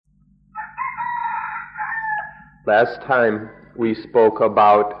Last time we spoke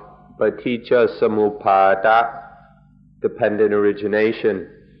about paticca samuppada, dependent origination,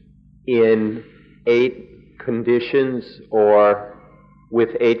 in 8 conditions or with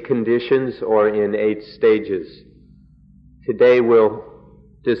 8 conditions or in 8 stages. Today we'll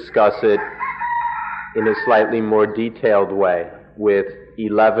discuss it in a slightly more detailed way with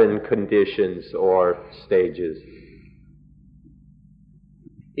 11 conditions or stages.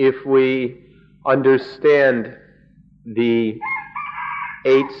 If we understand the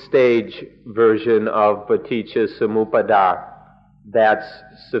 8-stage version of paticca samuppada, that's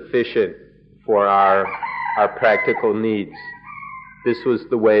sufficient for our practical needs. This was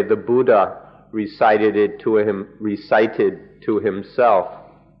the way the Buddha recited to himself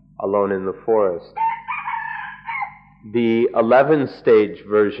alone in the forest. The 11-stage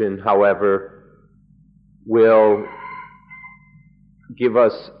version, however, will give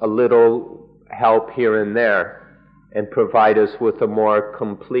us a little help here and there and provide us with a more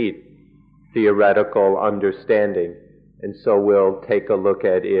complete theoretical understanding. And so we'll take a look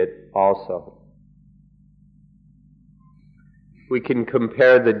at it also. We can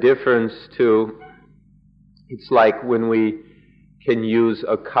compare the difference to, it's like when we can use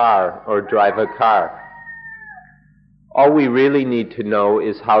a car or drive a car. All we really need to know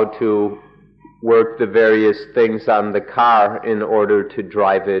is how to work the various things on the car in order to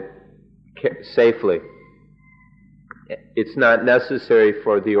drive it safely. It's not necessary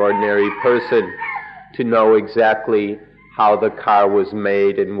for the ordinary person to know exactly how the car was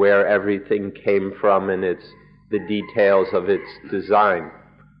made and where everything came from and the details of its design.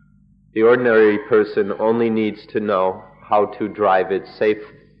 The ordinary person only needs to know how to drive it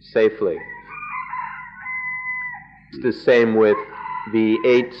safely. It's the same with the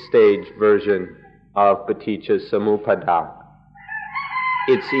 8-stage version of paticca samuppada.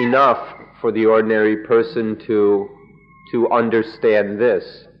 It's enough for the ordinary person to understand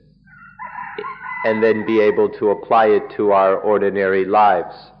this and then be able to apply it to our ordinary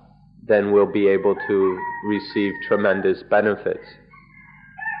lives. Then we'll be able to receive tremendous benefits.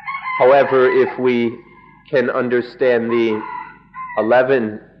 However, if we can understand the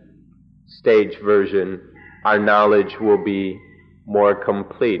 11-stage version, our knowledge will be more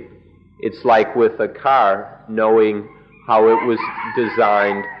complete. It's like with a car, knowing how it was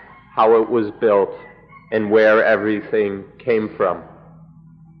designed, how it was built, and where everything came from.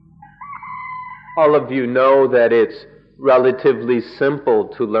 All of you know that it's relatively simple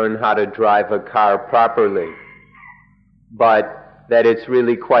to learn how to drive a car properly, but that it's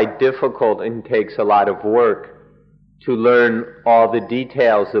really quite difficult and takes a lot of work to learn all the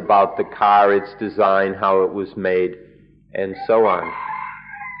details about the car, its design, how it was made, and so on.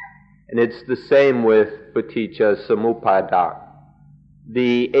 And it's the same with paticca samuppada.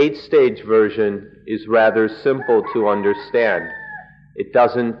 The 8-stage version is rather simple to understand. It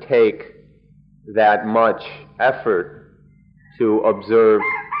doesn't take that much effort to observe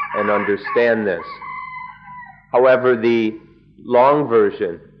and understand this. However, the long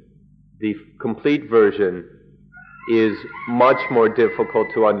version, the complete version, is much more difficult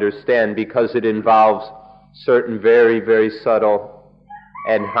to understand because it involves certain very, very subtle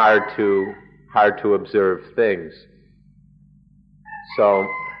and hard to observe things. So,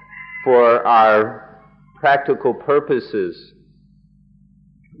 for our practical purposes,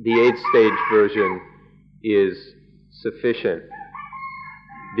 the 8-stage version is sufficient.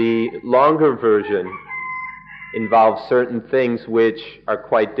 The longer version involves certain things which are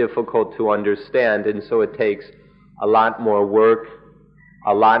quite difficult to understand, and so it takes a lot more work,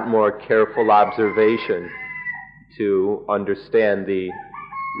 a lot more careful observation to understand the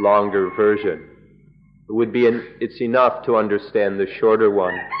longer version. It's enough to understand the shorter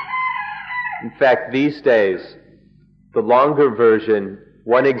one. In fact, these days, the longer version,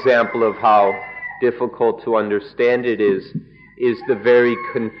 one example of how difficult to understand it is the very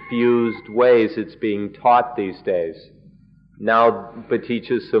confused ways it's being taught these days. Now,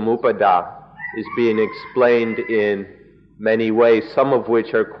 paticca samuppada is being explained in many ways, some of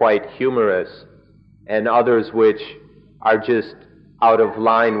which are quite humorous, and others which are just out of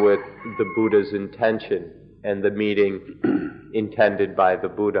line with the Buddha's intention and the meaning intended by the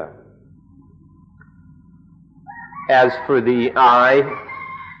Buddha. As for the eye,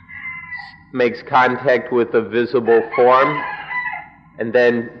 makes contact with a visible form, and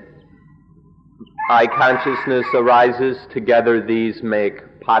then eye consciousness arises. Together these make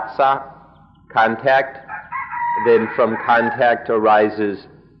phassa, contact. Then from contact arises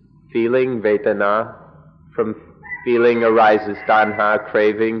feeling, vedana. From feeling arises tanha,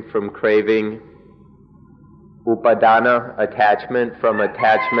 craving. From craving upadana, attachment, from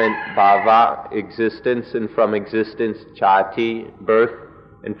attachment, bhava, existence, and from existence, jati, birth,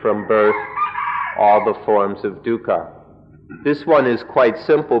 and from birth, all the forms of dukkha. This one is quite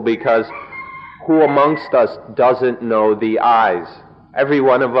simple because who amongst us doesn't know the eyes? Every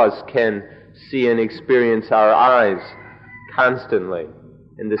one of us can see and experience our eyes constantly,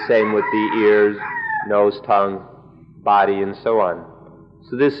 and the same with the ears, nose, tongue, body, and so on.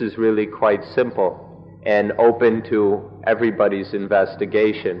 So this is really quite simple and open to everybody's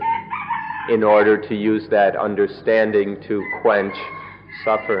investigation in order to use that understanding to quench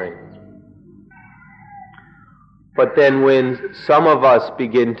suffering. But then when some of us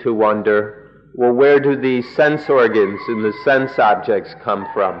begin to wonder, well, where do the sense organs and the sense objects come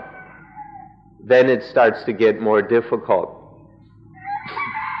from? Then it starts to get more difficult.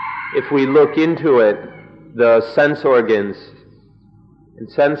 If we look into it, the sense organs and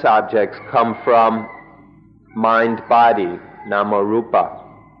sense objects come from mind-body, nama-rupa.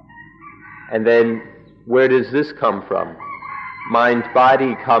 And then where does this come from?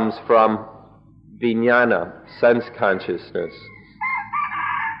 Mind-body comes from vijnana, sense consciousness.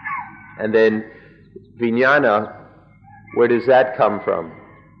 And then vijnana, where does that come from?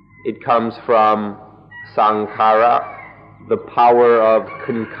 It comes from sankhara, the power of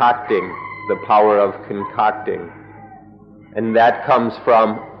concocting, And that comes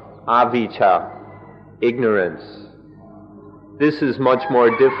from avijja, ignorance. This is much more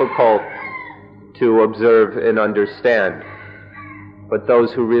difficult to observe and understand. But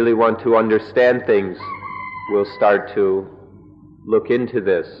those who really want to understand things will start to look into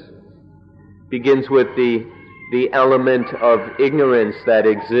this. Begins with the element of ignorance that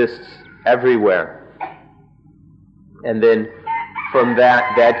exists everywhere. And then from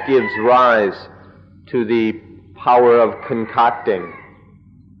that gives rise to the power of concocting.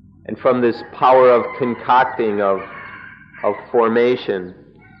 And from this power of concocting, of formation,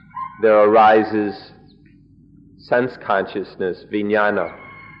 there arises sense consciousness, vijnana.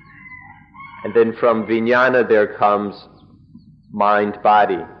 And then from vijnana there comes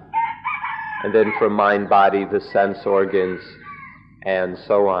mind-body. And then from mind-body the sense organs, and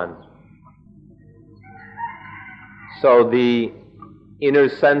so on. So the inner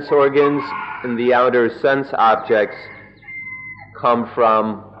sense organs and the outer sense objects come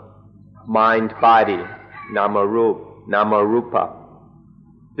from mind-body, nama-rupa.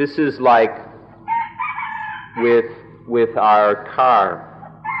 This is like with our car.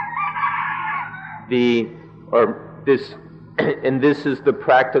 And this is the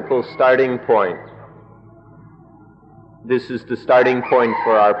practical starting point. This is the starting point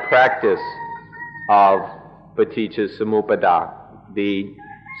for our practice of paticca samuppada, the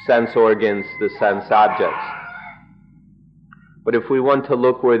sense organs, the sense objects. But if we want to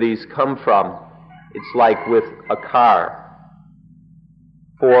look where these come from, it's like with a car.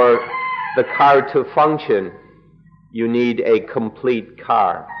 For the car to function, you need a complete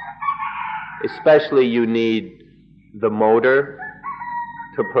car. Especially you need the motor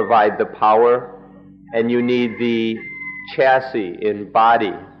to provide the power, and you need the chassis and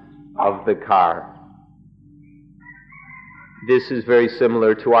body of the car. This is very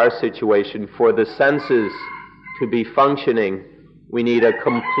similar to our situation. For the senses to be functioning, we need a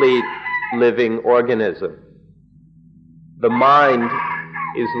complete living organism. The mind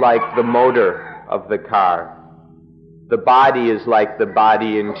is like the motor of the car. The body is like the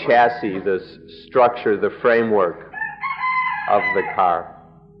body and chassis, the structure, the framework of the car.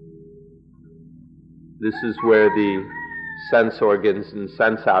 This is where the sense organs and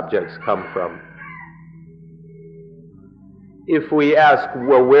sense objects come from. If we ask,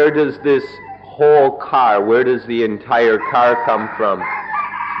 well, where does this whole car, where does the entire car come from?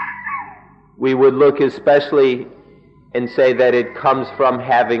 We would look especially and say that it comes from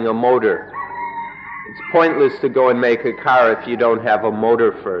having a motor. It's pointless to go and make a car if you don't have a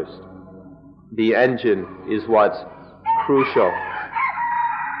motor first. The engine is what's crucial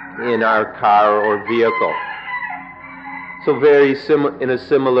in our car or vehicle. So in a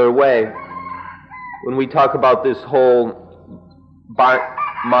similar way, when we talk about this whole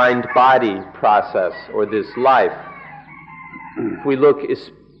mind-body process or this life, if we look,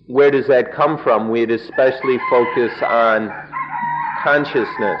 where does that come from? We'd especially focus on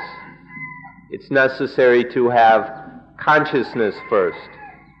consciousness. It's necessary to have consciousness first,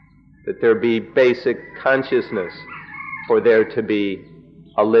 that there be basic consciousness for there to be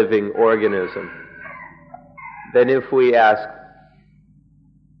a living organism. Then if we ask,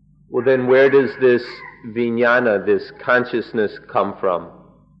 well then where does this vijnana, this consciousness, come from?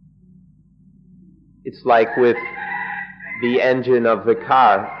 It's like with the engine of the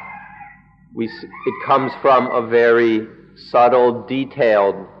car. It comes from a very subtle,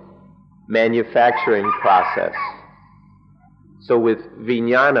 detailed manufacturing process. So with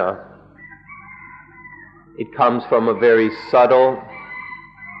vijnana, it comes from a very subtle,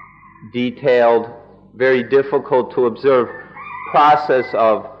 detailed, very difficult to observe process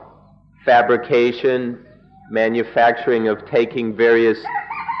of fabrication, manufacturing, of taking this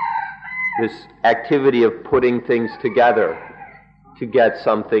activity of putting things together to get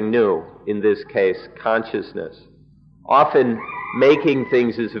something new, in this case, consciousness. Often, making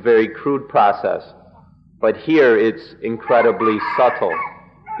things is a very crude process, but here it's incredibly subtle,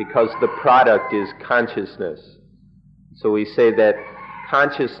 because the product is consciousness. So we say that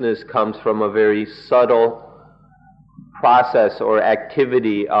consciousness comes from a very subtle process or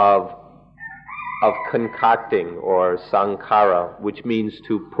activity of concocting, or sankhara, which means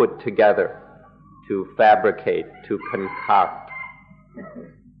to put together, to fabricate, to concoct.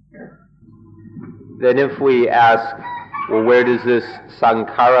 Then if we ask, well, where does this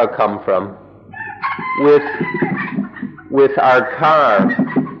sankhara come from? With our car,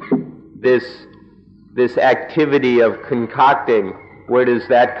 this activity of concocting, where does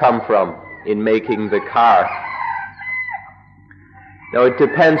that come from in making the car? Now it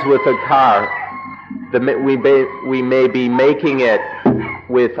depends with a car. We may be making it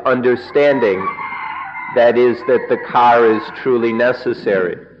with understanding, that is, that the car is truly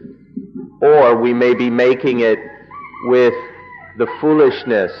necessary. Or we may be making it with the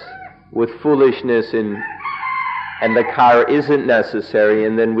foolishness, and the car isn't necessary,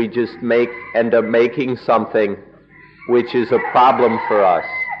 and then we just end up making something which is a problem for us,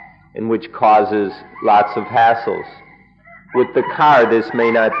 and which causes lots of hassles. With the car, this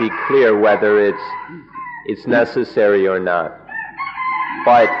may not be clear whether it's necessary or not.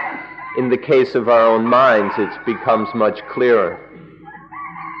 But in the case of our own minds, it becomes much clearer.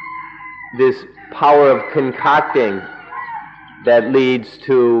 This power of concocting that leads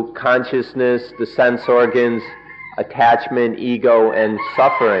to consciousness, the sense organs, attachment, ego, and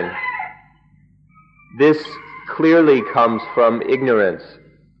suffering, this clearly comes from ignorance,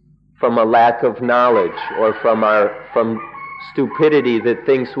 from a lack of knowledge, or from stupidity that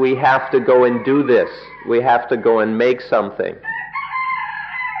thinks we have to go and do this, we have to go and make something,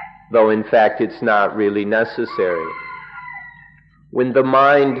 though in fact it's not really necessary. When the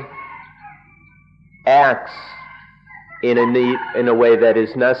mind acts in a way that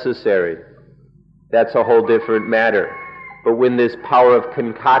is necessary, that's a whole different matter. But when this power of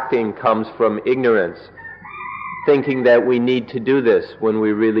concocting comes from ignorance, thinking that we need to do this when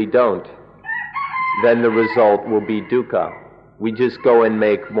we really don't, then the result will be dukkha. We just go and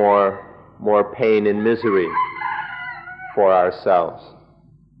make more pain and misery for ourselves.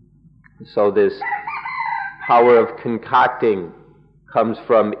 So this power of concocting comes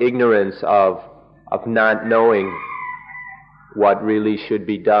from ignorance of not knowing what really should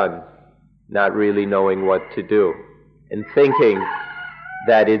be done, not really knowing what to do, and thinking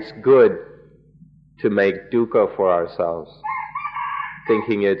that it's good to make dukkha for ourselves,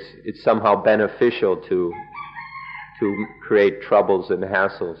 thinking it's somehow beneficial to create troubles and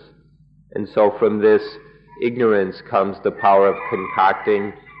hassles. And so from this ignorance comes the power of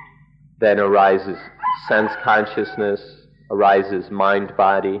concocting, then arises sense consciousness, arises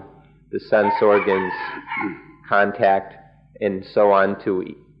mind-body, the sense organs, contact, and so on to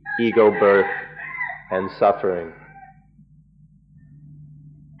ego birth and suffering.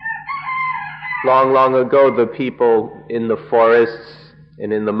 Long, long ago, the people in the forests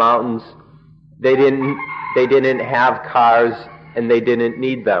and in the mountains, they didn't have cars, and they didn't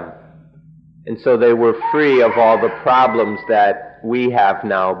need them. And so they were free of all the problems that we have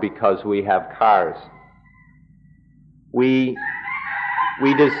now because we have cars. We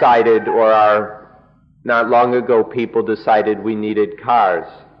decided, not long ago, people decided we needed cars.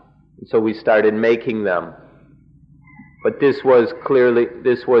 And so we started making them. But this was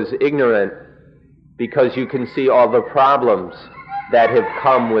ignorant, because you can see all the problems that have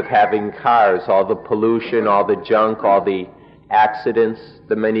come with having cars, all the pollution, all the junk, all the accidents,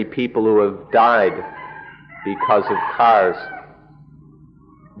 the many people who have died because of cars.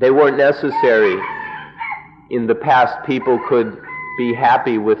 They weren't necessary. In the past, people could be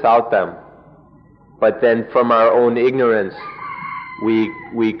happy without them. But then from our own ignorance,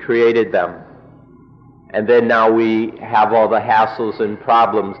 we created them. And then now we have all the hassles and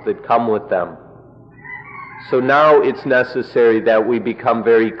problems that come with them. So now it's necessary that we become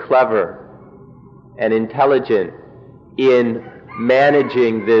very clever and intelligent in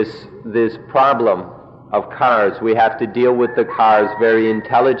managing this problem of cars. We have to deal with the cars very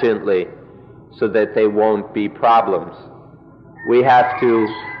intelligently so that they won't be problems. We have to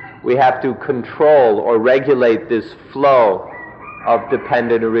We have to control or regulate this flow of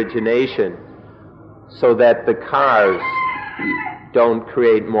dependent origination so that the cars don't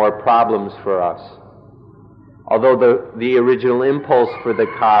create more problems for us. Although the original impulse for the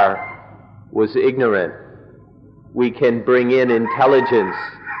car was ignorant, we can bring in intelligence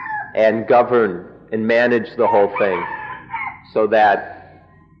and govern and manage the whole thing so that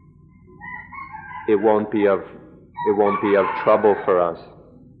it won't be of trouble for us.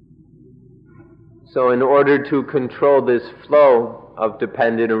 So in order to control this flow of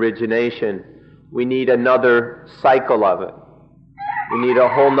dependent origination, we need another cycle of it. We need a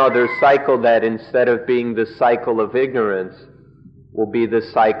whole nother cycle that, instead of being the cycle of ignorance, will be the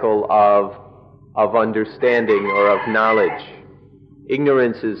cycle of understanding or of knowledge.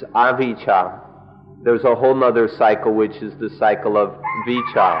 Ignorance is avijja. There's a whole nother cycle, which is the cycle of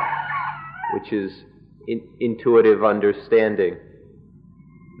vijja, which is intuitive understanding.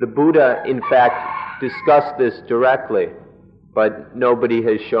 The Buddha, in fact, discussed this directly, but nobody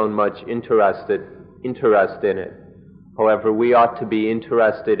has shown much interest in it. However, we ought to be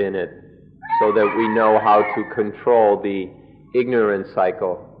interested in it so that we know how to control the ignorant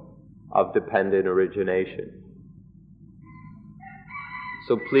cycle of dependent origination.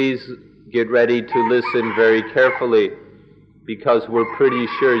 So please get ready to listen very carefully, because we're pretty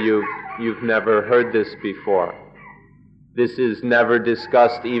sure you've never heard this before. This is never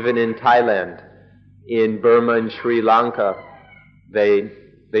discussed even in Thailand. In Burma and Sri Lanka, they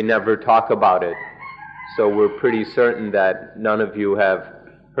never talk about it. So we're pretty certain that none of you have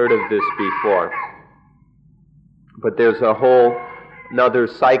heard of this before. But there's a whole another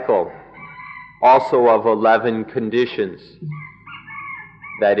cycle, also of 11 conditions,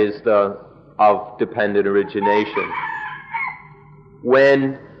 that is of dependent origination.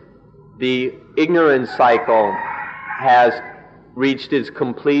 When the ignorance cycle has reached its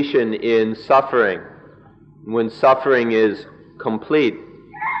completion in suffering, when suffering is complete,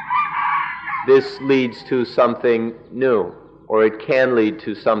 this leads to something new, or it can lead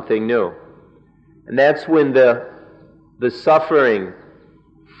to something new. And that's when the suffering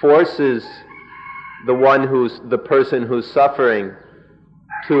forces the person who's suffering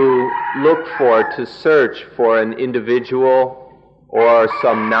to look for, to search for an individual or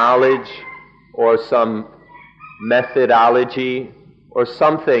some knowledge or some methodology or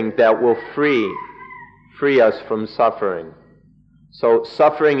something that will free us from suffering. So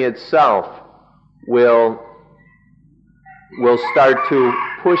suffering itself will start to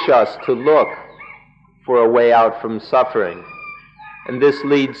push us to look for a way out from suffering. And this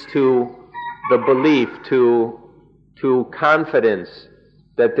leads to the belief, to confidence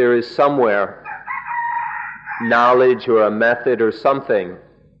that there is somewhere knowledge or a method or something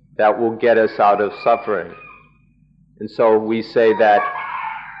that will get us out of suffering. And so we say that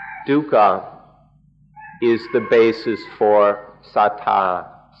dukkha is the basis for sattha,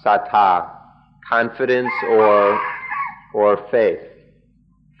 confidence or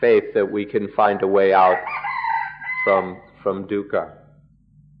faith that we can find a way out from dukkha.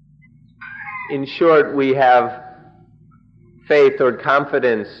 In short, we have faith or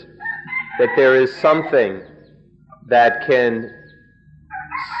confidence that there is something that can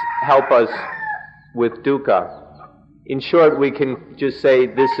help us with dukkha. In short, we can just say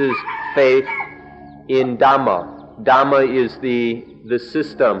this is faith in Dhamma. Dhamma is the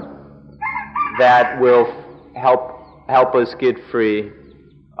system that will help us get free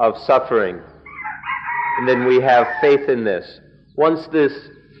of suffering. And then we have faith in this. Once this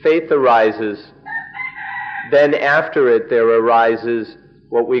faith arises, then after it there arises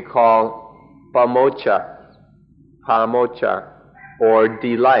what we call pamoccha, or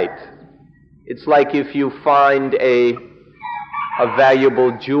delight. It's like if you find a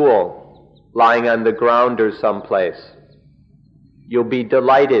valuable jewel lying on the ground or someplace. You'll be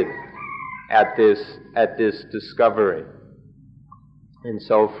delighted at this discovery. And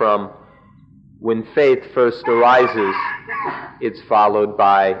so from when faith first arises, it's followed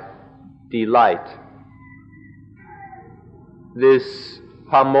by delight. This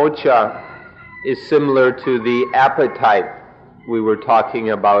pamoccha is similar to the appetite we were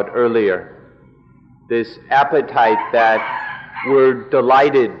talking about earlier. This appetite that we're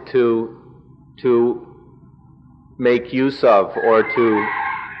delighted to make use of, or to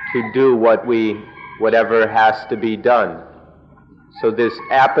do whatever has to be done. So this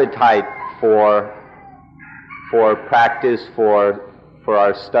appetite for practice, for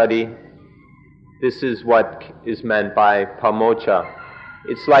our study, this is what is meant by pamoccha.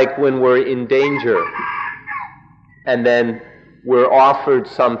 It's like when we're in danger and then we're offered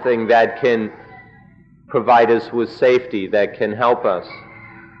something that can provide us with safety, that can help us.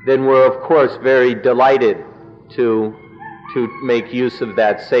 then we're of course very delighted to make use of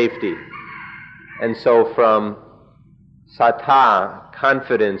that safety. And so from sattha,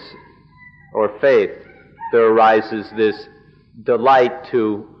 confidence or faith, there arises this delight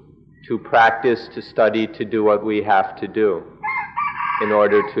to practice, to study, to do what we have to do in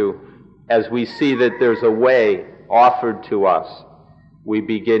order to, as we see that there's a way offered to us, we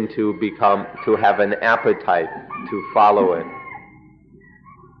begin to have an appetite to follow it.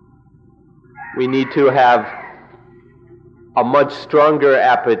 We need to have a much stronger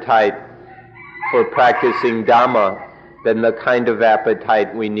appetite for practicing Dhamma than the kind of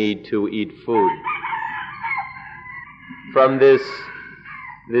appetite we need to eat food. From this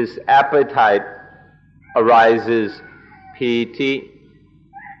appetite arises piti,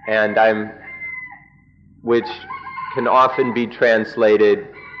 which can often be translated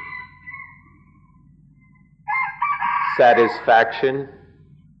satisfaction.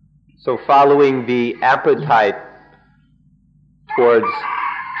 So following the appetite towards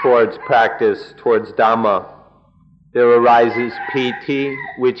practice, towards Dhamma, there arises piti,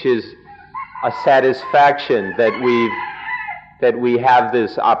 which is a satisfaction that we have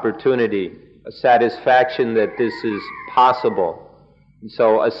this opportunity, a satisfaction that this is possible. And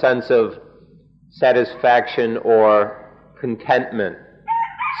so a sense of satisfaction or contentment.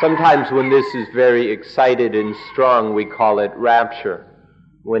 Sometimes when this is very excited and strong, we call it rapture.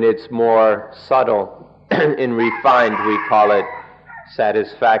 When it's more subtle and refined, we call it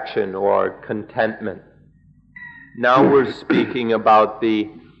satisfaction or contentment. Now we're speaking about the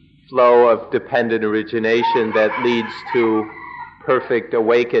flow of dependent origination that leads to perfect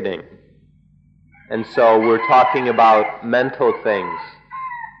awakening. And so we're talking about mental things,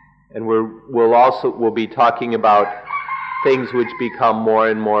 and we'll be talking about things which become more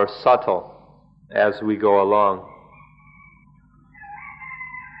and more subtle as we go along.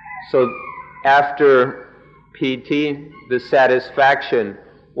 So after piti, the satisfaction,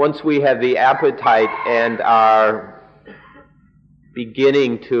 once we have the appetite and are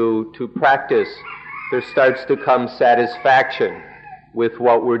beginning to practice, there starts to come satisfaction with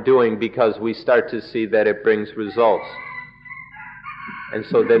what we're doing because we start to see that it brings results. And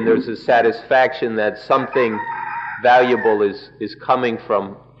so then there's a satisfaction that something valuable is coming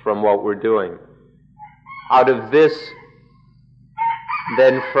from what we're doing. Out of this,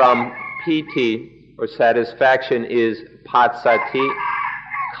 then from piti, or satisfaction, is patsati,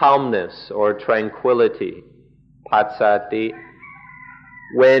 calmness or tranquility. Patsati.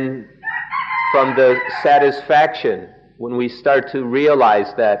 When from the satisfaction, when we start to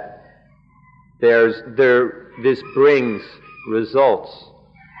realize that this brings results,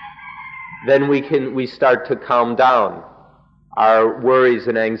 then we start to calm down. Our worries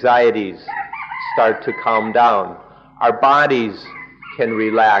and anxieties start to calm down. Our bodies can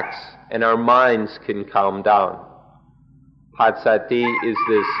relax and our minds can calm down. Patsati is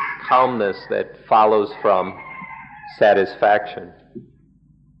this calmness that follows from satisfaction.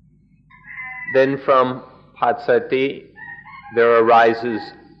 Then from patsati, there arises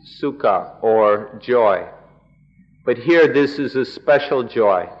sukha, or joy. But here, this is a special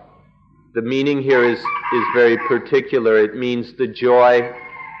joy. The meaning here is very particular. It means the joy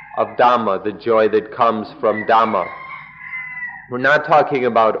of Dhamma, the joy that comes from Dhamma. We're not talking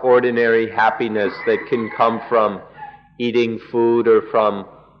about ordinary happiness that can come from eating food or from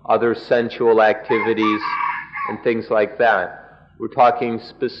other sensual activities and things like that. We're talking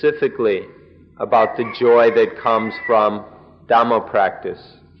specifically about the joy that comes from Dhamma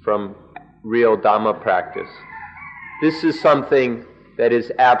practice, from real Dhamma practice. This is something that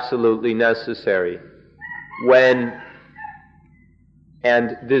is absolutely necessary.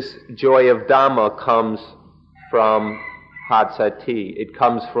 And this joy of Dhamma comes from patsati. It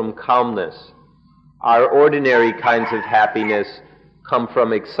comes from calmness. Our ordinary kinds of happiness come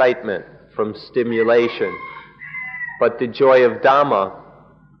from excitement, from stimulation. But the joy of Dhamma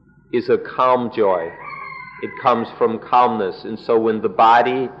is a calm joy. It comes from calmness. And so when the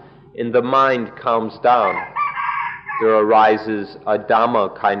body and the mind calms down, there arises a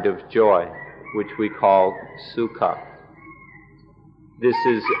Dhamma kind of joy, which we call sukha. This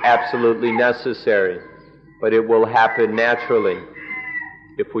is absolutely necessary, but it will happen naturally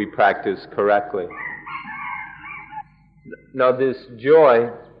if we practice correctly. Now, this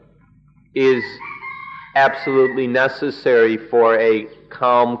joy is absolutely necessary for a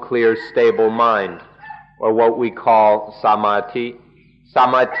calm, clear, stable mind, or what we call samadhi.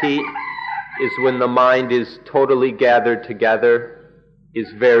 Samadhi is when the mind is totally gathered together, is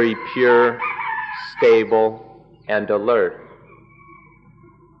very pure, stable, and alert.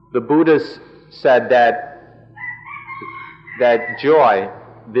 The Buddha said that joy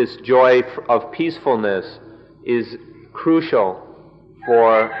this joy of peacefulness is crucial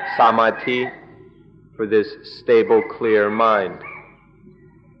for samadhi, for this stable, clear mind.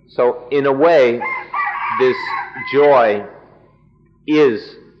 So in a way, this joy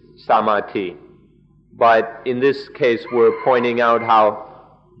is samadhi. But in this case, we're pointing out how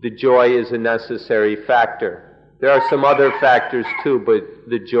the joy is a necessary factor. There are some other factors too, but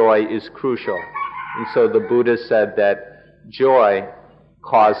the joy is crucial. And so the Buddha said that joy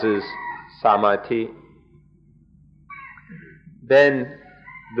causes samadhi. Then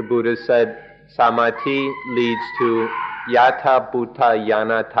the Buddha said samadhi leads to yatha bhuta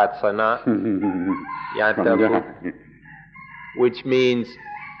yana tatsana, which means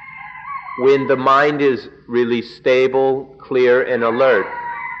when the mind is really stable, clear, and alert,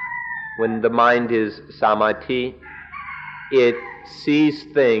 when the mind is samadhi, it sees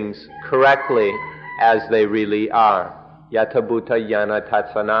things correctly as they really are. Yatha bhuta yana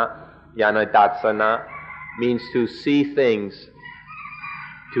tatsana means to see things,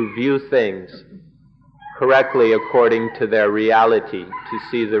 to view things correctly according to their reality, to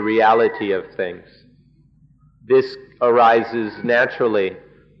see the reality of things. This arises naturally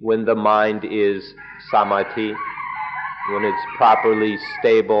when the mind is samadhi, when it's properly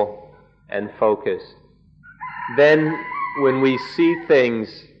stable and focused. Then, when we see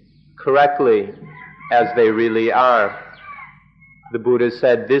things correctly as they really are, the Buddha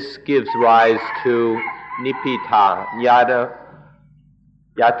said this gives rise to nibbita, yatha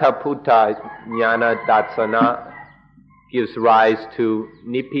bhuta jnana darsana gives rise to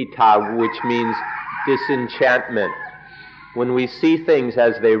nibbita, which means disenchantment. When we see things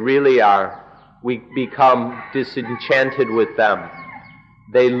as they really are, we become disenchanted with them.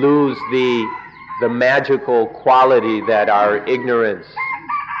 They lose the magical quality that our ignorance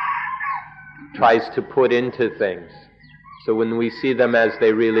tries to put into things. So when we see them as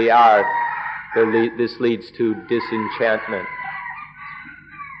they really are, this leads to disenchantment.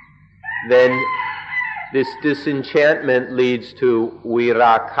 Then this disenchantment leads to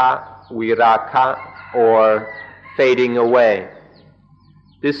viraka, or fading away.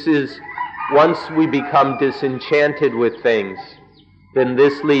 This is, once we become disenchanted with things, then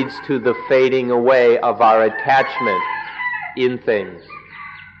this leads to the fading away of our attachment in things.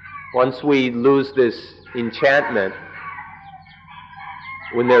 Once we lose this enchantment,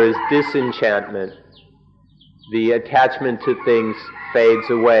 when there is disenchantment, the attachment to things fades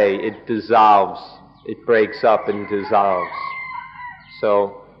away, it dissolves, it breaks up and dissolves.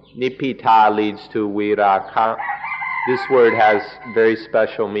 So, nibbita leads to viraka. This word has very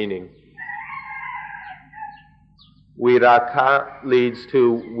special meaning. Viraka leads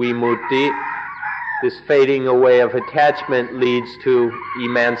to vimutti. This fading away of attachment leads to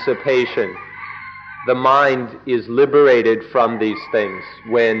emancipation. The mind is liberated from these things.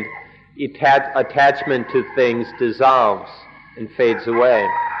 When attachment to things dissolves and fades away,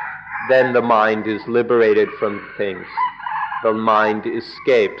 then the mind is liberated from things. The mind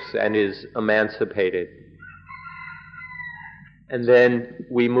escapes and is emancipated. And then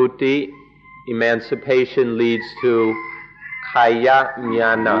vimutti, emancipation, leads to kaya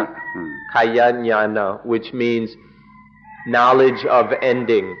jnana, which means knowledge of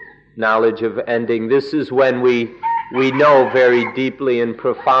ending. Knowledge of ending. This is when we know very deeply and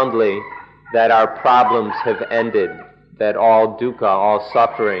profoundly that our problems have ended, that all dukkha, all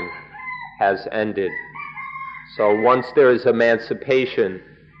suffering, has ended. So once there is emancipation,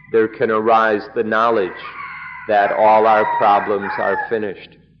 there can arise the knowledge that all our problems are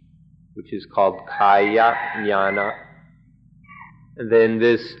finished, which is called kaya jnana. And then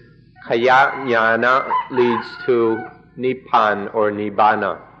this kaya jnana leads to nibbana or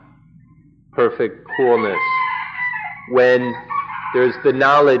nibbana, perfect coolness. When there's the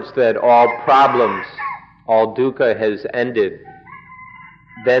knowledge that all problems, all dukkha has ended,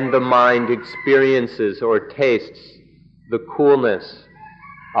 then the mind experiences or tastes the coolness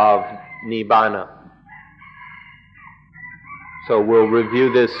of nibbana. So we'll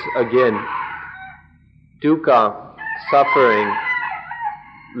review this again. Dukkha, suffering,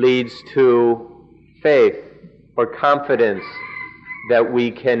 leads to faith or confidence that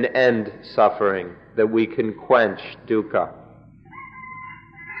we can end suffering, that we can quench dukkha.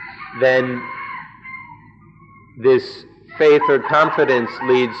 Then this faith or confidence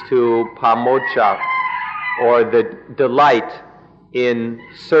leads to pamocca, or the delight in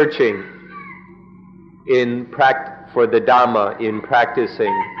searching for the Dhamma, in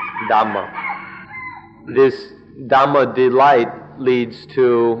practicing Dhamma. This Dhamma delight leads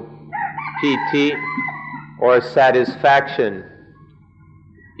to piti, or satisfaction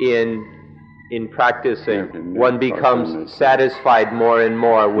in in practicing, one becomes satisfied more and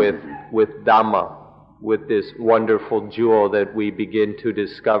more with Dhamma, with this wonderful jewel that we begin to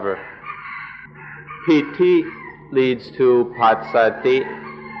discover. Piti leads to Patsati,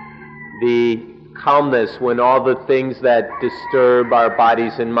 the calmness when all the things that disturb our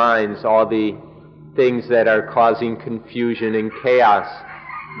bodies and minds, all the things that are causing confusion and chaos,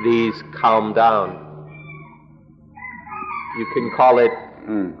 these calm down. You can call it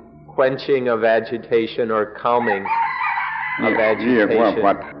quenching of agitation or calming of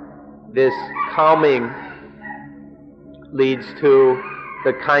agitation. This calming leads to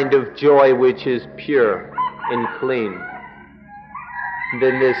the kind of joy which is pure and clean.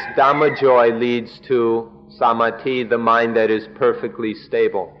 Then this Dhamma joy leads to Samadhi, the mind that is perfectly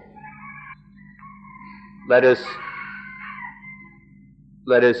stable. Let us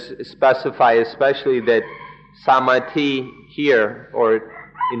specify especially that Samadhi here, or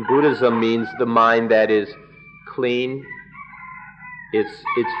in Buddhism, means the mind that is clean, it's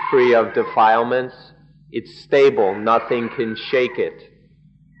free of defilements, it's stable, nothing can shake it,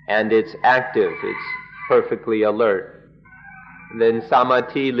 and it's active, it's perfectly alert. And then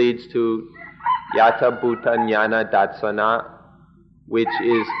Samadhi leads to Yatha Bhuta Jnana Darsana, which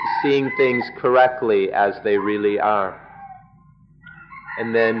is seeing things correctly as they really are.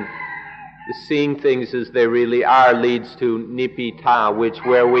 And then seeing things as they really are leads to Nibbita,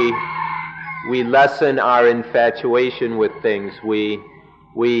 where we lessen our infatuation with things.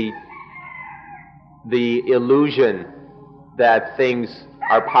 The illusion that things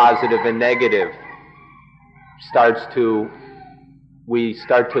are positive and negative we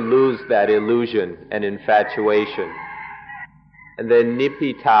start to lose that illusion and infatuation. And then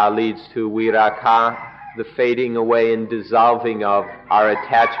Nibbita leads to Viraka, the fading away and dissolving of our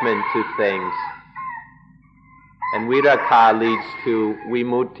attachment to things. And Viraka leads to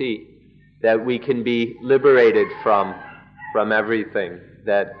Vimutti, that we can be liberated from everything,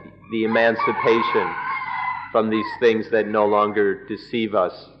 that the emancipation from these things that no longer deceive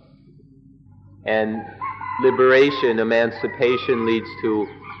us. And liberation, emancipation, leads to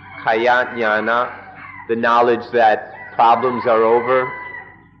Kaya Jnana, the knowledge that problems are over,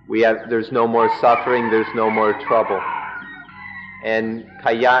 there's no more suffering, there's no more trouble. And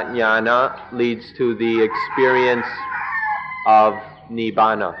Kaya Jnana leads to the experience of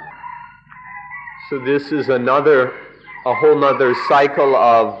Nibbana. So this is a whole nother cycle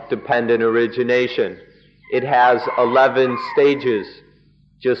of dependent origination. It has 11 stages,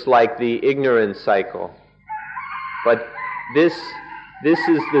 just like the ignorance cycle. But these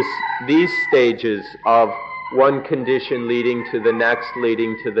stages of one condition leading to the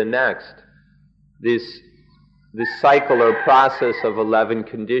next, this cycle or process of 11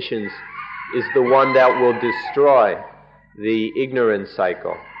 conditions is the one that will destroy the ignorance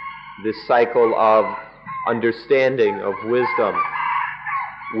cycle. This cycle of understanding, of wisdom,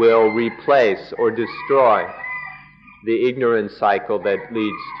 will replace or destroy the ignorance cycle that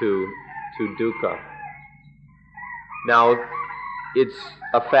leads to dukkha. Now, it's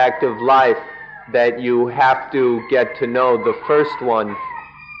a fact of life that you have to get to know the first one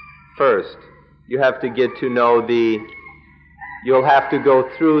first. You have to get to know you'll have to go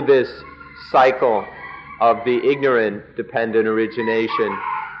through this cycle of the ignorant dependent origination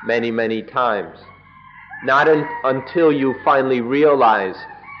many, many times. Not until you finally realize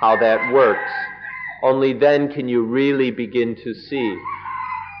how that works. Only then can you really begin to see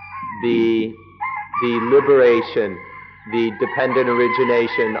the liberation, the dependent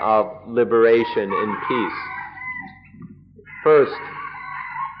origination of liberation and peace. First,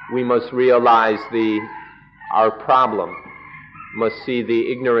 we must realize our problem, must see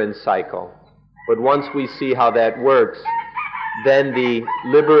the ignorance cycle. But once we see how that works, then the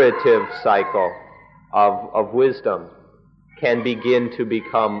liberative cycle of wisdom can begin to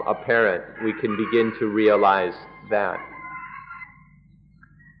become apparent. We can begin to realize that.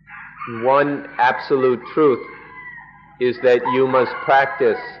 One absolute truth is that you must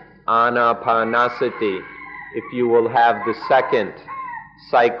practice anapanasati if you will have the second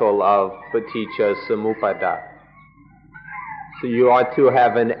cycle of paticca samuppada. So you ought to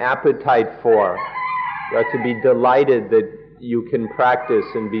have an appetite you ought to be delighted that you can practice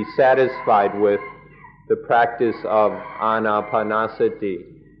and be satisfied with the practice of anapanasati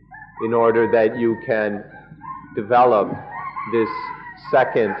in order that you can develop this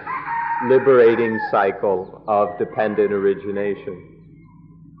second liberating cycle of dependent origination.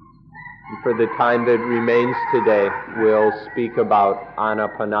 And for the time that remains today, we'll speak about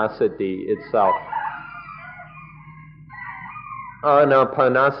anapanasati itself.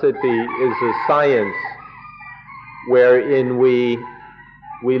 Anapanasati is a science wherein we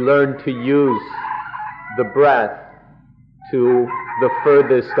we learn to use the breath to the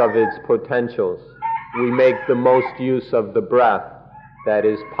furthest of its potentials. We make the most use of the breath that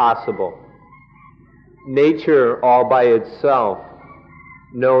is possible. Nature all by itself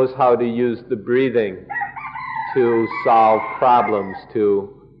knows how to use the breathing to solve problems,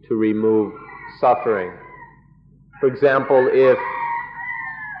 to remove suffering. For example,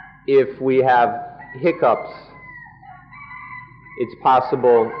 if we have hiccups, it's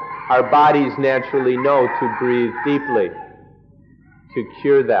possible our bodies naturally know to breathe deeply to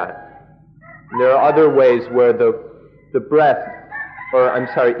cure that. And there are other ways where the breath,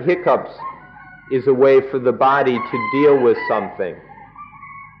 hiccups is a way for the body to deal with something.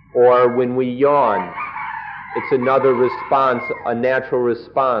 Or when we yawn, it's another response, a natural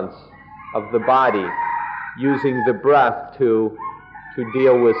response of the body, using the breath to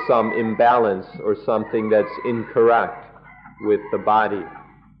deal with some imbalance or something that's incorrect with the body.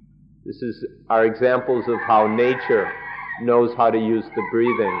 Are examples of how nature knows how to use the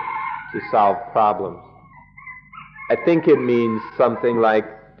breathing to solve problems. I think it means something like,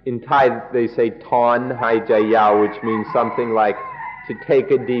 in Thai they say Ton Hai Jai Yao, which means something like to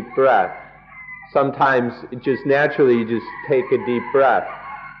take a deep breath. Sometimes just naturally you just take a deep breath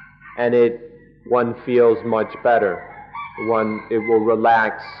and one feels much better. It will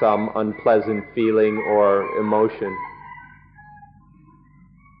relax some unpleasant feeling or emotion.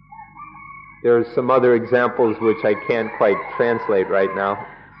 There are some other examples which I can't quite translate right now,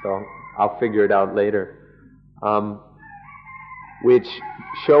 so I'll figure it out later, which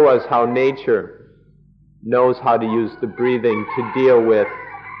show us how nature knows how to use the breathing to deal with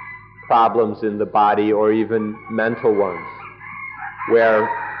problems in the body or even mental ones, where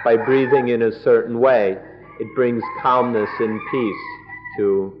by breathing in a certain way, it brings calmness and peace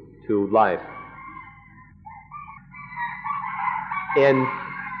to life. And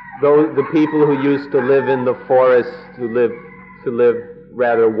though the people who used to live in the forest, who live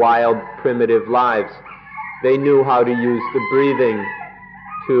rather wild, primitive lives, they knew how to use the breathing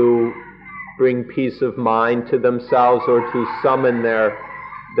to bring peace of mind to themselves or to summon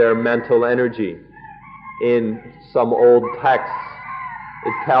their mental energy. In some old texts,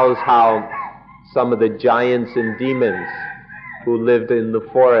 it tells how some of the giants and demons who lived in the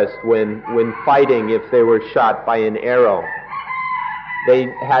forest, when fighting, if they were shot by an arrow, they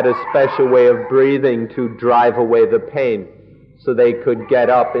had a special way of breathing to drive away the pain so they could get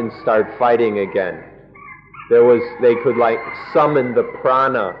up and start fighting again. They could summon the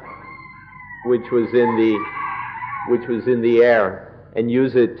prana which was in the air and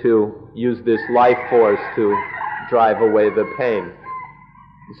use this life force to drive away the pain.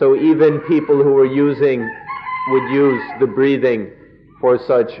 So even people who would use the breathing for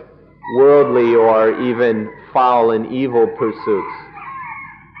such worldly or even foul and evil pursuits.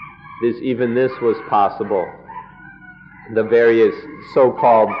 Even this was possible. The various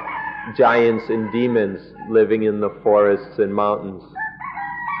so-called giants and demons living in the forests and mountains.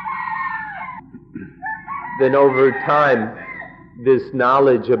 Then over time, this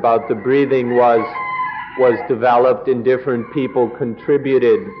knowledge about the breathing was developed, and different people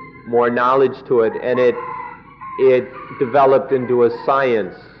contributed more knowledge to it, and it developed into a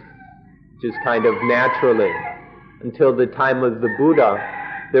science, just kind of naturally. Until the time of the Buddha,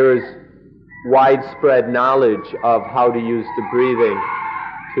 there is widespread knowledge of how to use the breathing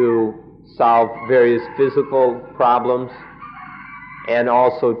to solve various physical problems, and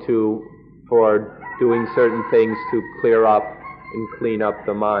also for doing certain things to clear up and clean up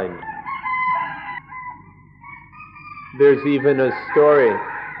the mind. There's even a story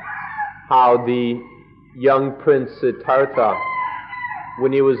how the young Prince Siddhartha,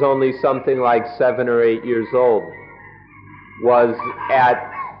 when he was only something like 7 or 8 years old,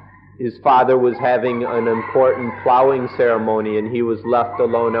 his father was having an important plowing ceremony, and he was left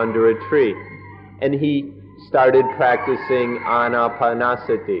alone under a tree. And he started practicing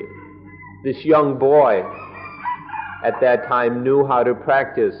anapanasati. This young boy at that time knew how to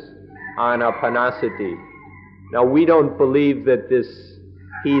practice anapanasati. Now, we don't believe that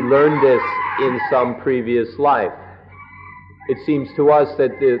he learned this in some previous life. It seems to us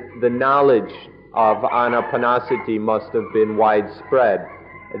that the knowledge of anapanasati must have been widespread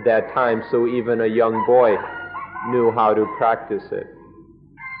at that time, so even a young boy knew how to practice it.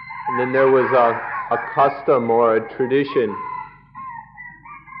 And then there was a custom or a tradition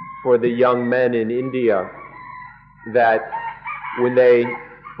for the young men in India that when they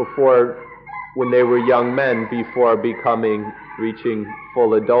were young men, before reaching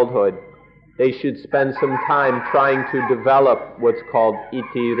full adulthood, they should spend some time trying to develop what's called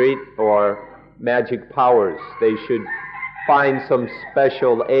itirit, or magic powers. They should find some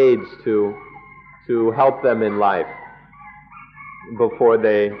special aids to help them in life before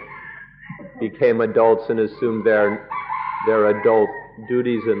they became adults and assumed their adult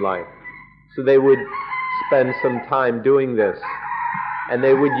duties in life. So they would spend some time doing this, and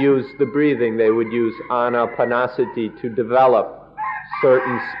they would use the breathing, they would use anapanasati to develop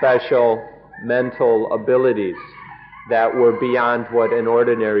certain special mental abilities that were beyond what an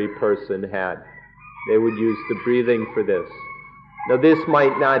ordinary person had. They would use the breathing for this. Now this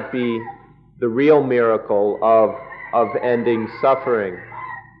might not be the real miracle of ending suffering,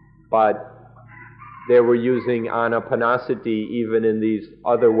 but they were using anapanasati even in these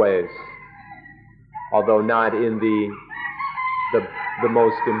other ways, although not in the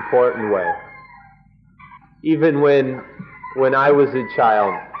most important way. Even when I was a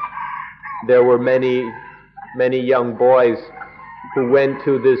child, there were many young boys who went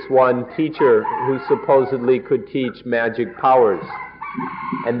to this one teacher who supposedly could teach magic powers,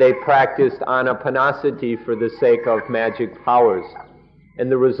 and they practiced anapanasati for the sake of magic powers, and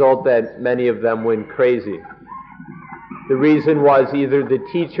the result that many of them went crazy. The reason was either the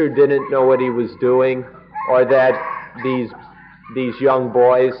teacher didn't know what he was doing, or that these young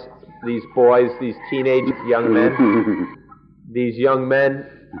boys, these teenage young men, these young men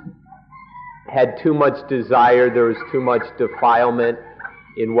had too much desire, there was too much defilement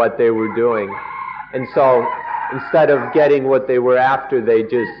in what they were doing. And so instead of getting what they were after,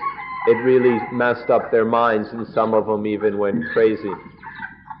 it really messed up their minds, and some of them even went crazy.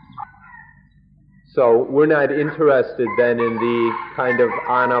 So we're not interested then in the kind of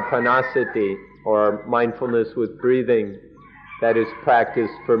anapanasati or mindfulness with breathing that is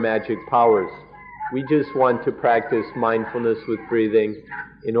practiced for magic powers. We just want to practice mindfulness with breathing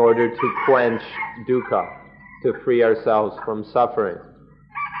in order to quench dukkha, to free ourselves from suffering.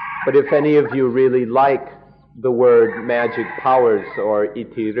 But if any of you really like the word magic powers or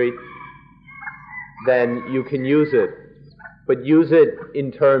itiri, then you can use it. But use it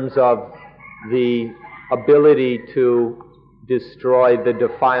in terms of the ability to destroy the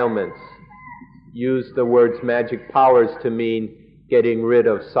defilements. Use the words magic powers to mean getting rid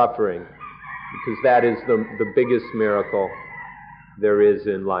of suffering, because that is the biggest miracle there is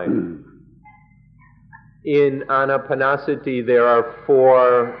in life. In anapanasati, there are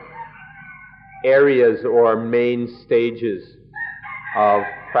 4 areas or main stages of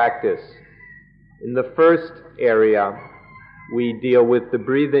practice. In the first area, we deal with the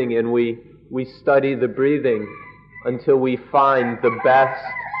breathing, and we study the breathing until we find the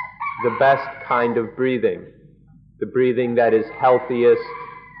best kind of breathing, the breathing that is healthiest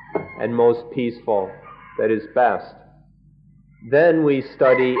and most peaceful, that is best. Then we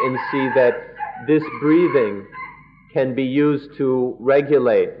study and see that this breathing can be used to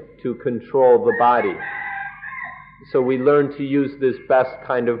regulate, to control the body. So we learn to use this best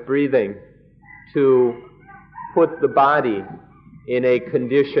kind of breathing to put the body in a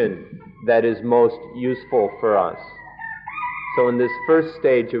condition that is most useful for us. So in this first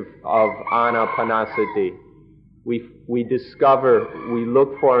stage of anapanasati, we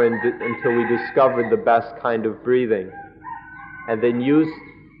look for until we discover the best kind of breathing, and then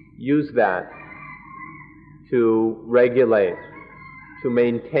use that to regulate, to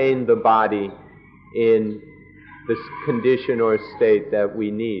maintain the body in this condition or state that we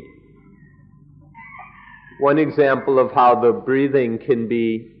need. One example of how the breathing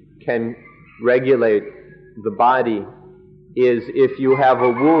can regulate the body is if you have a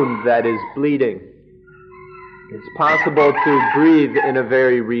wound that is bleeding. It's possible to breathe in a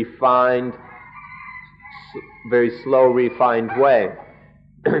very refined, very slow, refined way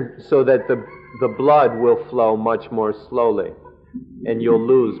so that the blood will flow much more slowly and you'll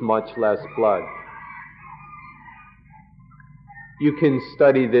lose much less blood. You can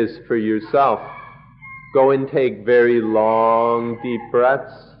study this for yourself. Go and take very long, deep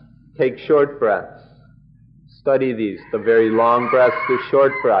breaths. Take short breaths. Study these, the very long breaths, the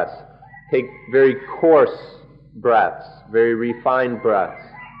short breaths. Take very coarse breaths, very refined breaths.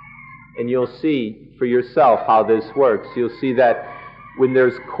 And you'll see for yourself how this works. You'll see that when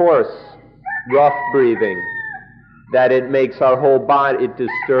there's coarse, rough breathing, that it makes our whole body, it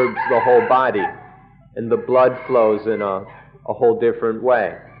disturbs the whole body. And the blood flows in a whole different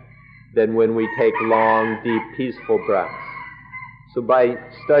way than when we take long, deep, peaceful breaths. So by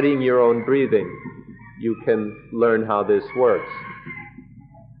studying your own breathing, you can learn how this works.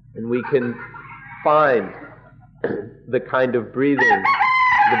 And we can find the kind of breathing,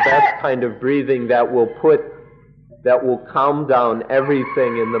 the best kind of breathing that will calm down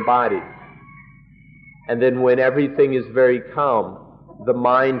everything in the body. And then when everything is very calm, the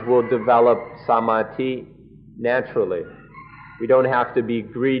mind will develop samadhi naturally. We don't have to be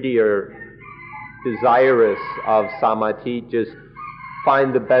greedy or desirous of samadhi. Just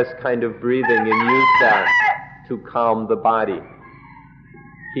find the best kind of breathing and use that to calm the body.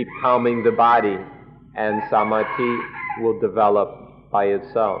 Keep calming the body, and samadhi will develop by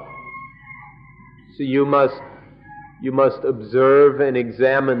itself. So you must observe and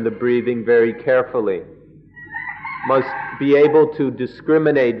examine the breathing very carefully. Must be able to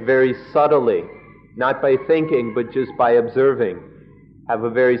discriminate very subtly, not by thinking, but just by observing. Have a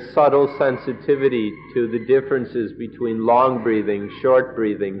very subtle sensitivity to the differences between long breathing, short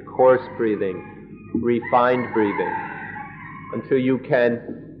breathing, coarse breathing, refined breathing, until you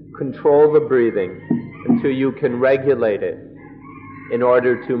can control the breathing, until you can regulate it in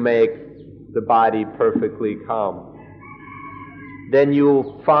order to make the body perfectly calm. Then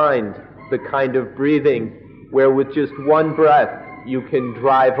you'll find the kind of breathing where with just one breath you can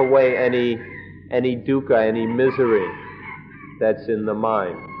drive away any dukkha, any misery that's in the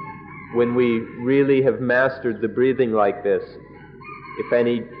mind. When we really have mastered the breathing like this, if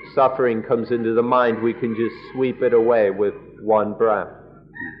any suffering comes into the mind, we can just sweep it away with one breath.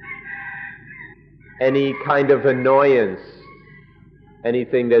 Any kind of annoyance,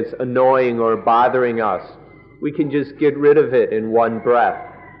 anything that's annoying or bothering us, we can just get rid of it in one breath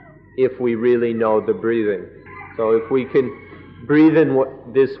if we really know the breathing. So if we can breathe in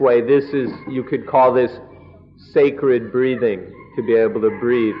this way, you could call this sacred breathing, to be able to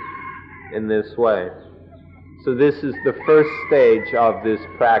breathe in this way. So this is the first stage of this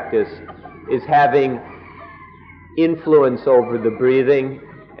practice, is having influence over the breathing,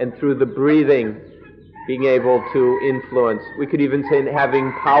 and through the breathing being able to influence. We could even say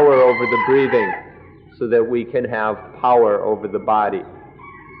having power over the breathing, so that we can have power over the body.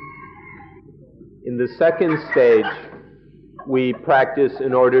 In the second stage, we practice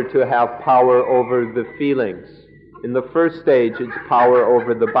in order to have power over the feelings. In the first stage, it's power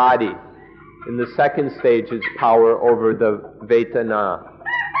over the body. In the second stage, it's power over the vedana,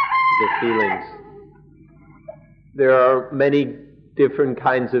 the feelings. There are many different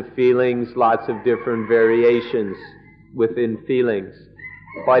kinds of feelings, lots of different variations within feelings.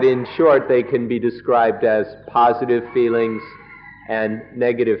 But in short, they can be described as positive feelings and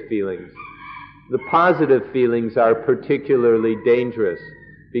negative feelings. The positive feelings are particularly dangerous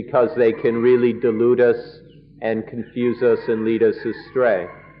because they can really delude us and confuse us and lead us astray.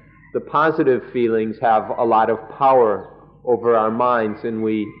 The positive feelings have a lot of power over our minds, and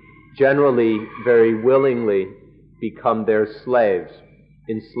we generally, very willingly, become their slaves,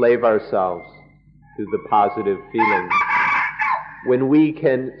 enslave ourselves to the positive feelings. When we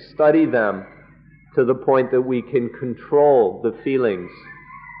can study them to the point that we can control the feelings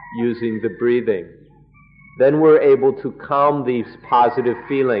using the breathing, then we're able to calm these positive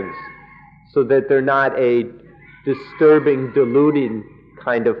feelings so that they're not a disturbing, deluding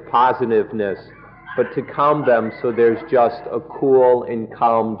kind of positiveness, but to calm them so there's just a cool and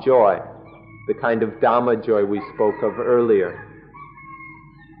calm joy, the kind of Dhamma joy we spoke of earlier.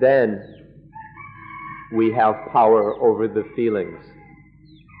 Then we have power over the feelings.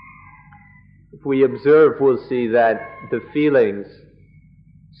 If we observe, we'll see that the feelings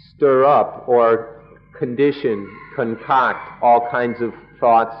stir up or condition, concoct all kinds of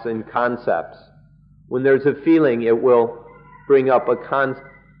thoughts and concepts. When there's a feeling, it will bring up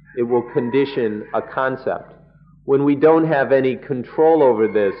it will condition a concept. When we don't have any control over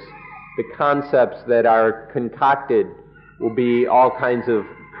this, the concepts that are concocted will be all kinds of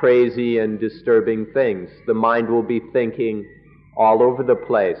crazy and disturbing things. The mind will be thinking all over the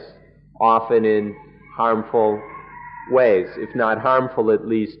place, often in harmful ways, if not harmful, at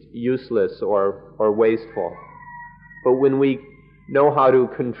least useless or wasteful. But when we know how to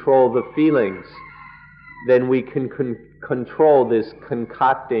control the feelings, then we can control this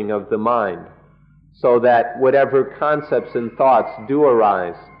concocting of the mind, so that whatever concepts and thoughts do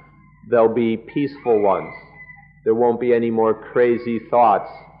arise, they'll be peaceful ones. There won't be any more crazy thoughts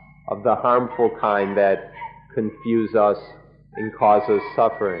of the harmful kind that confuse us and cause us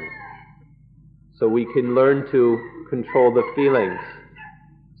suffering. So we can learn to control the feelings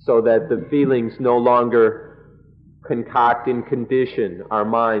so that the feelings no longer concoct and condition our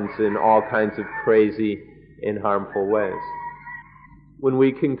minds in all kinds of crazy and harmful ways. When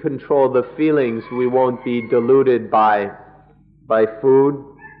we can control the feelings, we won't be deluded by food,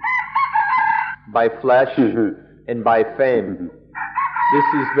 by flesh, and by fame. This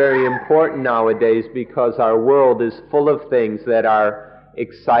is very important nowadays because our world is full of things that are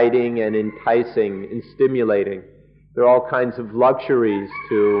exciting and enticing and stimulating. There are all kinds of luxuries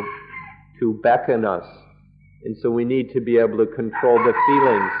to beckon us. And so we need to be able to control the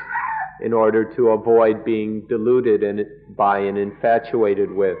feelings in order to avoid being deluded by and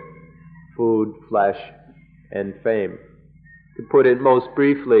infatuated with food, flesh, and fame. To put it most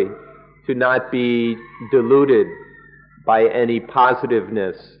briefly, to not be deluded by any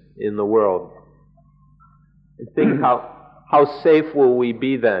positiveness in the world. And think how safe will we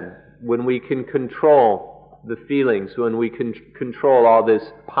be then when we can control the feelings, when we can control all this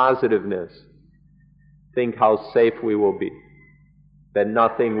positiveness. Think how safe we will be, that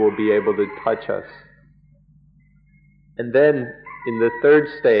nothing will be able to touch us. And then, in the third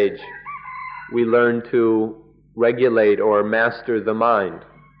stage, we learn to regulate or master the mind.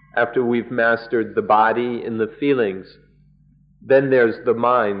 After we've mastered the body and the feelings, then there's the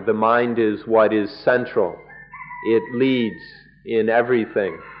mind. The mind is what is central. It leads in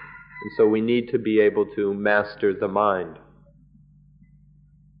everything. And so we need to be able to master the mind.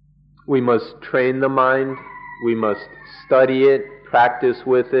 We must train the mind. We must study it, practice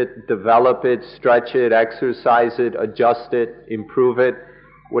with it, develop it, stretch it, exercise it, adjust it, improve it,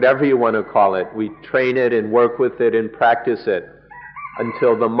 whatever you want to call it. We train it and work with it and practice it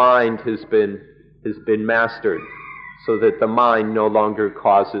until the mind has been mastered, so that the mind no longer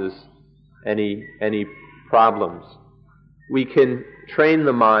causes any problems. We can train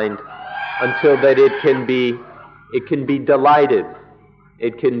the mind until that it can be delighted.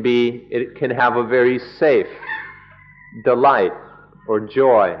 It can have a very safe delight or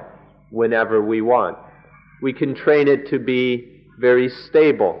joy whenever we want. We can train it to be very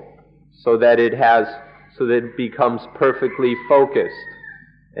stable, so that it becomes perfectly focused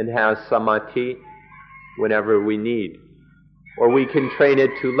and has samadhi whenever we need. Or we can train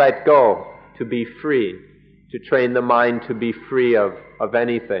it to let go, to be free, to train the mind to be free of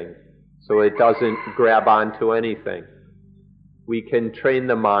anything, so it doesn't grab onto anything. We can train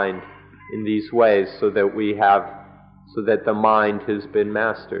the mind in these ways so that the mind has been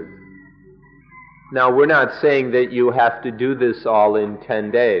mastered. Now, we're not saying that you have to do this all in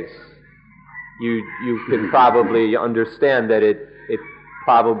 10 days. You can probably understand that it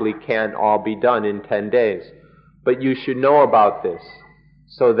probably can't all be done in 10 days. But you should know about this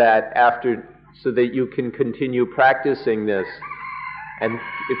so that you can continue practicing this. And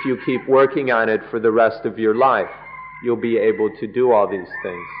if you keep working on it for the rest of your life, you'll be able to do all these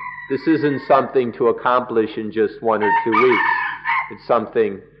things. This isn't something to accomplish in just 1 or 2 weeks. It's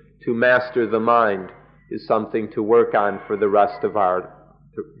something to master the mind, is something to work on for the rest of our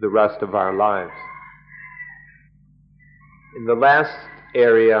lives. In the last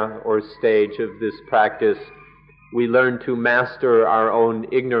area or stage of this practice, we learn to master our own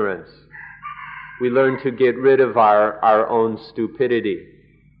ignorance. We learn to get rid of our own stupidity.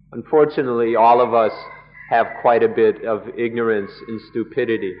 Unfortunately, all of us have quite a bit of ignorance and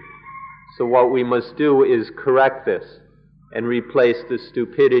stupidity. So what we must do is correct this and replace the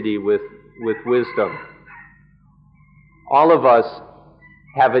stupidity with wisdom. All of us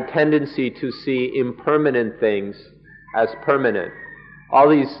have a tendency to see impermanent things as permanent. All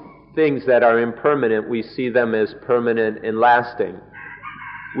these things that are impermanent, we see them as permanent and lasting.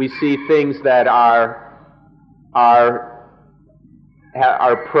 We see things that are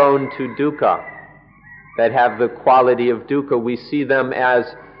prone to dukkha, that have the quality of dukkha. We see them as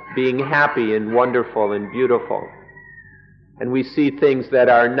being happy and wonderful and beautiful. And we see things that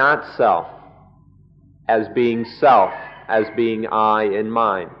are not self as being I and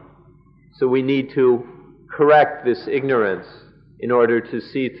mine. So we need to correct this ignorance in order to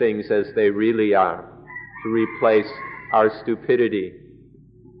see things as they really are, to replace our stupidity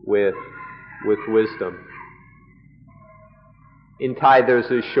with wisdom. In Thai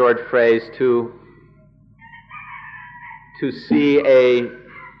there's a short phrase to see a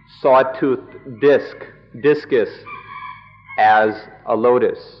sawtooth discus as a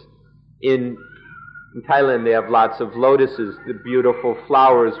lotus. In Thailand they have lots of lotuses, the beautiful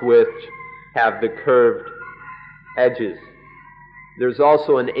flowers which have the curved edges. There's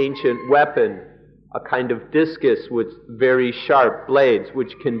also an ancient weapon, a kind of discus with very sharp blades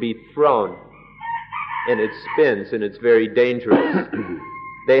which can be thrown, and it spins and it's very dangerous.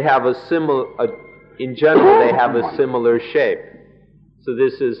 They have in general they have a similar shape. So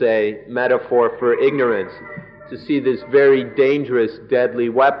this is a metaphor for ignorance, to see this very dangerous, deadly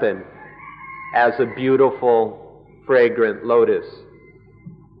weapon as a beautiful, fragrant lotus.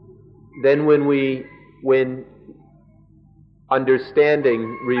 Then when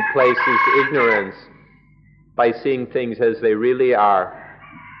understanding replaces ignorance by seeing things as they really are,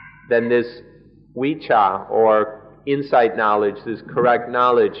 then this vicca, or insight knowledge, this correct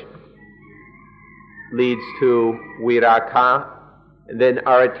knowledge, leads to viraga, and then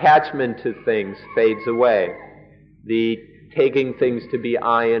our attachment to things fades away. The taking things to be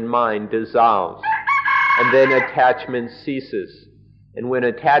I and mine dissolves. And then attachment ceases. And when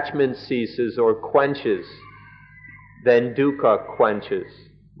attachment ceases or quenches, then dukkha quenches,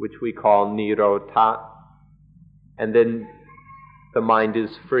 which we call nirodha. And then the mind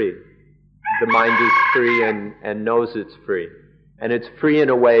is free. The mind is free and knows it's free. And it's free in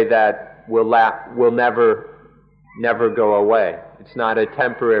a way that will never go away. It's not a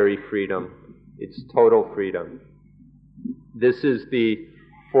temporary freedom. It's total freedom. This is the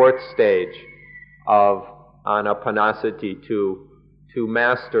fourth stage of anapanasati, to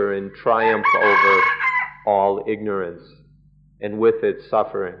master and triumph over all ignorance, and with it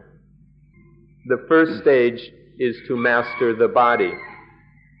suffering. The first stage is to master the body.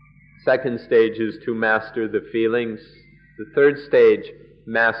 Second stage is to master the feelings. The third stage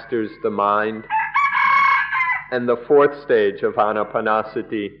masters the mind. And the fourth stage of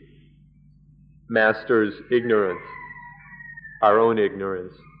anapanasati masters ignorance, our own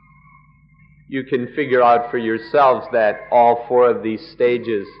ignorance. You can figure out for yourselves that all four of these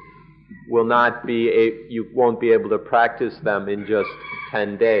stages you won't be able to practice them in just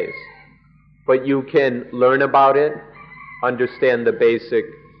 10 days. But you can learn about it, understand the basic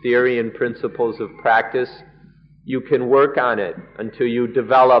theory and principles of practice. You can work on it until you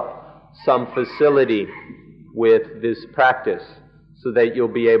develop some facility with this practice, so that you'll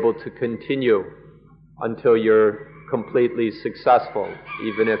be able to continue until you're completely successful,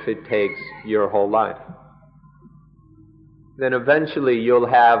 even if it takes your whole life. Then eventually you'll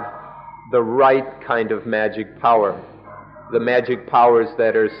have the right kind of magic power, the magic powers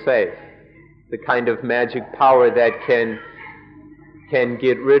that are safe, the kind of magic power that can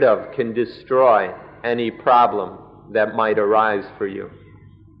get rid of, can destroy any problem that might arise for you.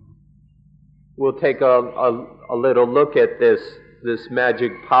 We'll take a little look at this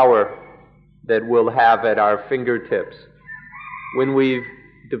magic power that we'll have at our fingertips. When we've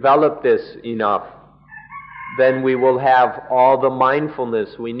developed this enough, then we will have all the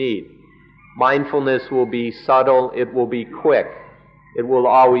mindfulness we need. Mindfulness will be subtle, it will be quick, it will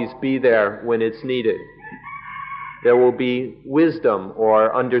always be there when it's needed. There will be wisdom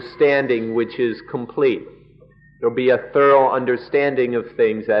or understanding which is complete. There will be a thorough understanding of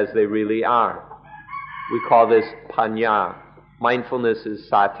things as they really are. We call this panya. Mindfulness is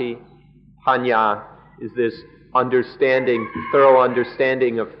sati. Panya is this understanding, thorough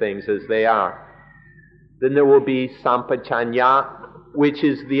understanding of things as they are. Then there will be sampajanya, which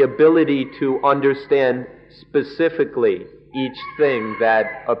is the ability to understand specifically each thing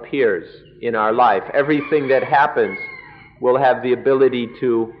that appears in our life. Everything that happens, we'll have the ability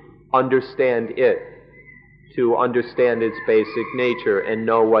to understand it, to understand its basic nature and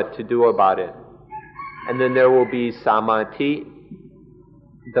know what to do about it. And then there will be samadhi,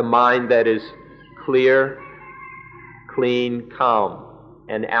 the mind that is clear, clean, calm,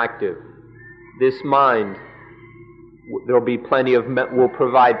 and active. This mind will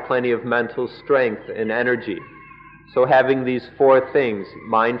provide plenty of mental strength and energy. So having these four things,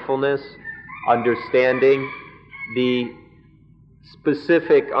 mindfulness, understanding, the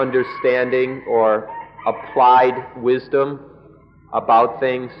specific understanding or applied wisdom about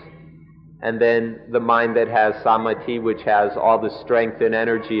things, and then the mind that has samadhi, which has all the strength and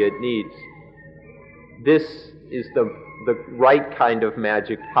energy it needs. This is the right kind of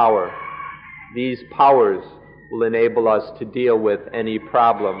magic power. These powers will enable us to deal with any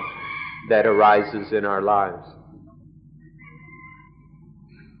problem that arises in our lives.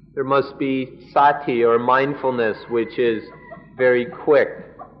 There must be sati or mindfulness, which is very quick,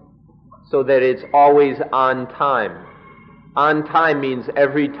 so that it's always on time. On time means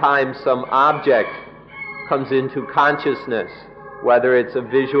every time some object comes into consciousness, whether it's a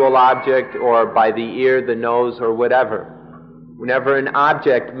visual object or by the ear, the nose, or whatever. Whenever an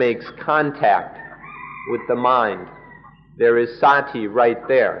object makes contact with the mind, there is sati right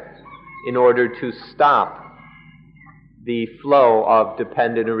there in order to stop the flow of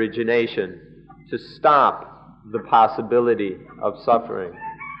dependent origination, to stop the possibility of suffering.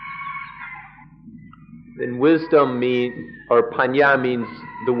 And wisdom or panya means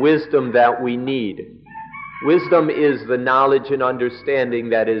the wisdom that we need. Wisdom is the knowledge and understanding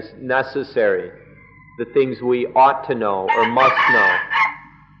that is necessary, the things we ought to know or must know.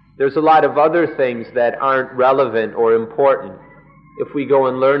 There's a lot of other things that aren't relevant or important. If we go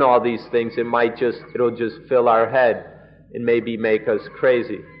and learn all these things, it'll just fill our head and maybe make us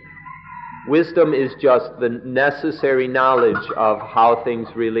crazy. Wisdom is just the necessary knowledge of how things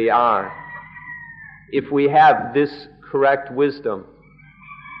really are. If we have this correct wisdom,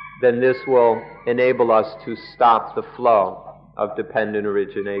 then this will enable us to stop the flow of dependent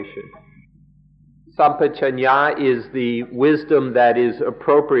origination. Sampajanya is the wisdom that is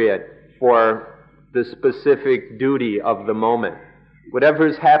appropriate for the specific duty of the moment. Whatever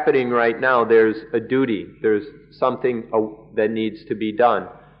is happening right now, there's a duty. There's something that needs to be done.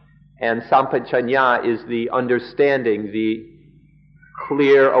 And sampajanya is the understanding, the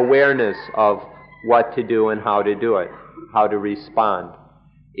clear awareness of what to do and how to do it, how to respond.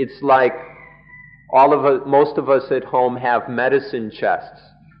 It's like most of us at home have medicine chests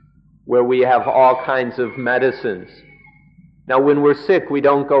where we have all kinds of medicines. Now, when we're sick, we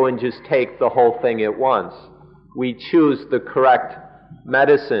don't go and just take the whole thing at once. We choose the correct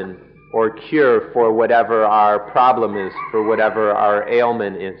medicine or cure for whatever our problem is, for whatever our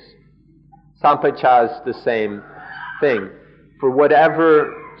ailment is. Sampajanya is the same thing. For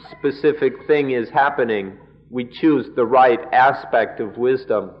whatever specific thing is happening, we choose the right aspect of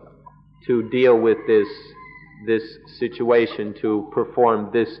wisdom to deal with this situation, to perform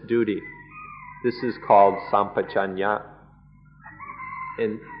this duty. This is called sampajanya.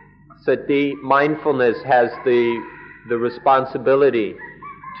 And sati, mindfulness, has the responsibility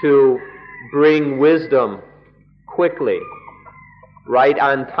to bring wisdom quickly, right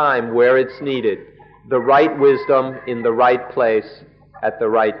on time, where it's needed. The right wisdom in the right place at the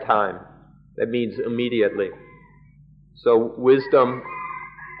right time. That means immediately. So wisdom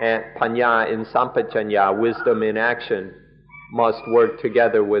and panya in sampajanya, wisdom in action, must work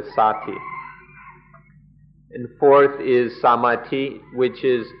together with sati. And fourth is samadhi, which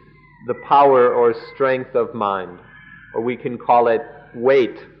is the power or strength of mind, or we can call it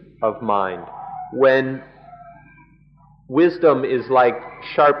weight of mind. When wisdom is like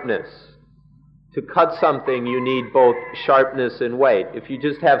sharpness. To cut something, you need both sharpness and weight. If you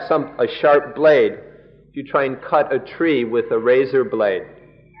just have a sharp blade, if you try and cut a tree with a razor blade,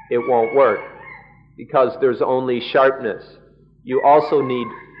 it won't work, because there's only sharpness. You also need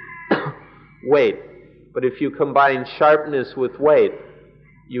weight. But if you combine sharpness with weight,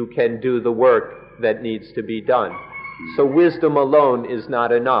 you can do the work that needs to be done. So wisdom alone is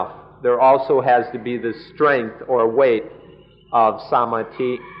not enough. There also has to be the strength or weight of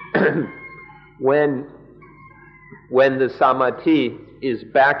samadhi. When the samadhi is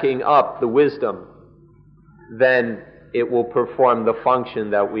backing up the wisdom, then it will perform the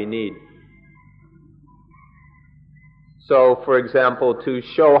function that we need. So, for example, to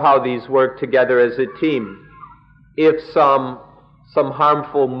show how these work together as a team, if some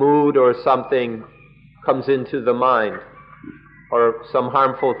harmful mood or something comes into the mind, or some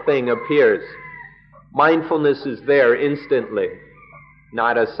harmful thing appears, mindfulness is there instantly,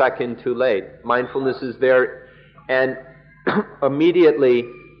 not a second too late. Mindfulness is there and immediately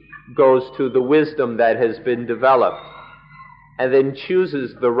goes to the wisdom that has been developed, and then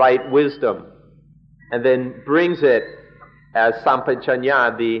chooses the right wisdom, and then brings it as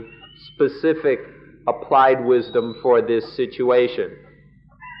sampajanya, the specific applied wisdom for this situation.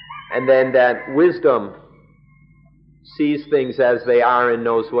 And then that wisdom sees things as they are and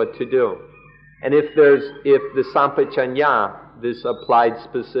knows what to do. And if the sampajanya, this applied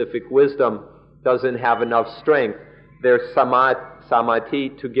specific wisdom, doesn't have enough strength, there's samadhi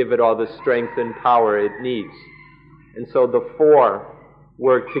to give it all the strength and power it needs. And so the four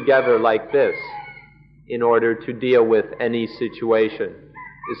work together like this in order to deal with any situation,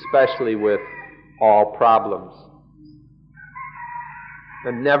 especially with all problems.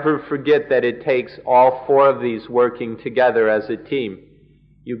 And never forget that it takes all four of these working together as a team.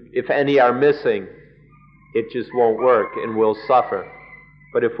 If any are missing, it just won't work and we'll suffer.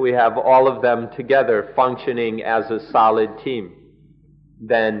 But if we have all of them together functioning as a solid team,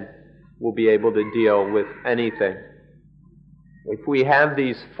 then we'll be able to deal with anything. If we have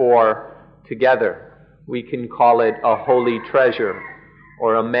these four together, we can call it a holy treasure,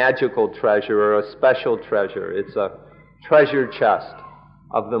 or a magical treasure, or a special treasure. It's a treasure chest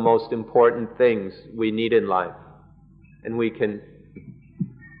of the most important things we need in life. And we can,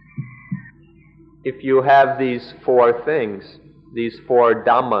 if you have these four things, these four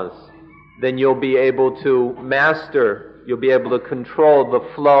dhammas, then you'll be able to master, you'll be able to control the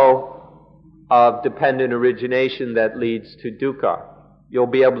flow of dependent origination that leads to dukkha. You'll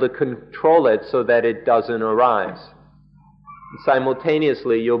be able to control it so that it doesn't arise. And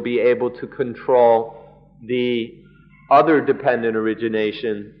simultaneously, you'll be able to control the other dependent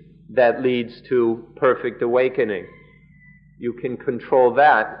origination that leads to perfect awakening. You can control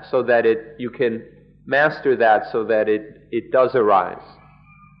that so that you can master that so that it does arise.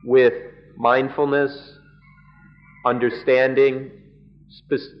 With mindfulness, understanding,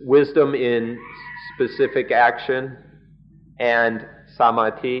 wisdom in specific action, and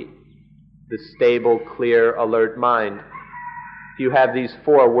samadhi, the stable, clear, alert mind. If you have these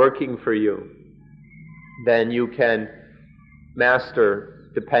four working for you, then you can master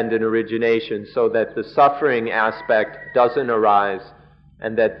dependent origination so that the suffering aspect doesn't arise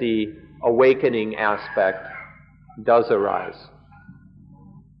and that the awakening aspect does arise.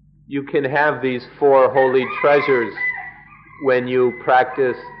 You can have these 4 holy treasures when you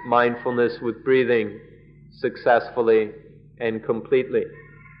practice mindfulness with breathing successfully and completely.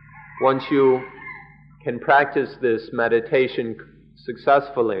 Once you can practice this meditation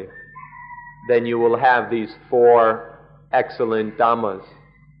successfully, then you will have these 4 excellent Dhammas.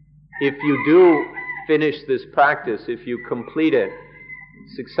 If you do finish this practice, if you complete it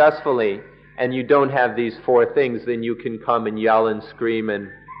successfully, and you don't have these 4 things, then you can come and yell and scream and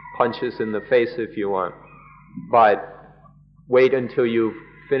punch us in the face if you want. But wait until you've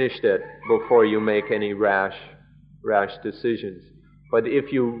finished it before you make any rash decisions. But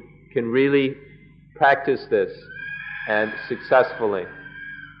if you can really practice this and successfully,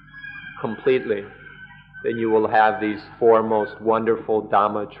 completely, then you will have these 4 most wonderful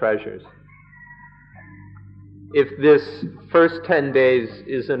Dhamma treasures. If this first 10 days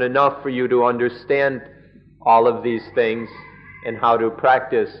isn't enough for you to understand all of these things and how to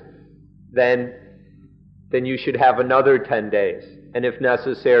practice, then you should have another 10 days, and if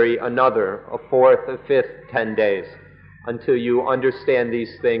necessary, another, a 4th, a 5th 10 days, until you understand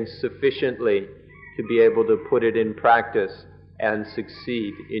these things sufficiently to be able to put it in practice and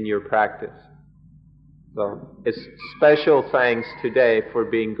succeed in your practice. So, it's special thanks today for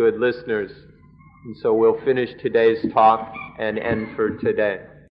being good listeners. And so we'll finish today's talk and end for today.